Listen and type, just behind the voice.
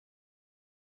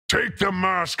Take the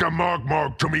mask of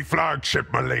Mogmog to me flagship,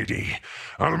 my lady.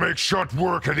 I'll make short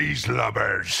work of these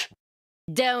lubbers.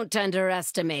 Don't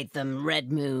underestimate them,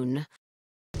 Redmoon.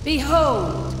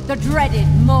 Behold, the dreaded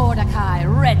Mordecai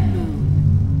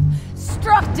Redmoon,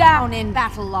 struck down in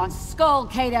battle on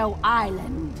Skullcado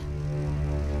Island.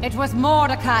 It was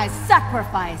Mordecai's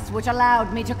sacrifice which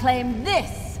allowed me to claim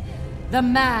this, the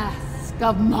Mask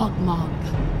of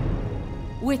Mogmog.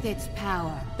 With its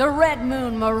power, the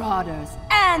Redmoon Marauders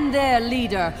and their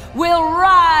leader will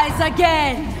rise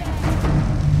again!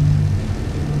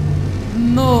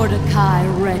 Mordecai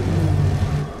Redmoon,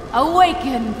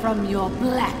 awaken from your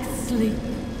black sleep.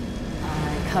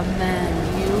 I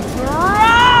command you to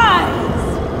rise!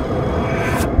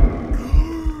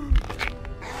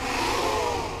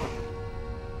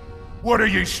 What are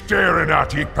ye staring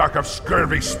at, ye pack of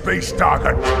scurvy space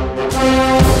target?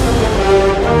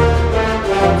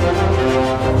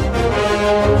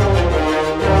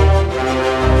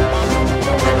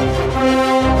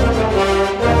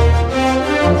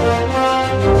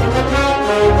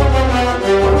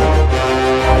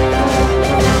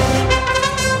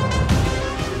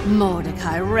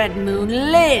 Mordecai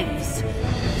Redmoon lives!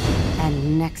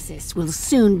 And Nexus will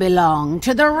soon belong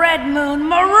to the Redmoon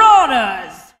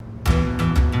Marauders!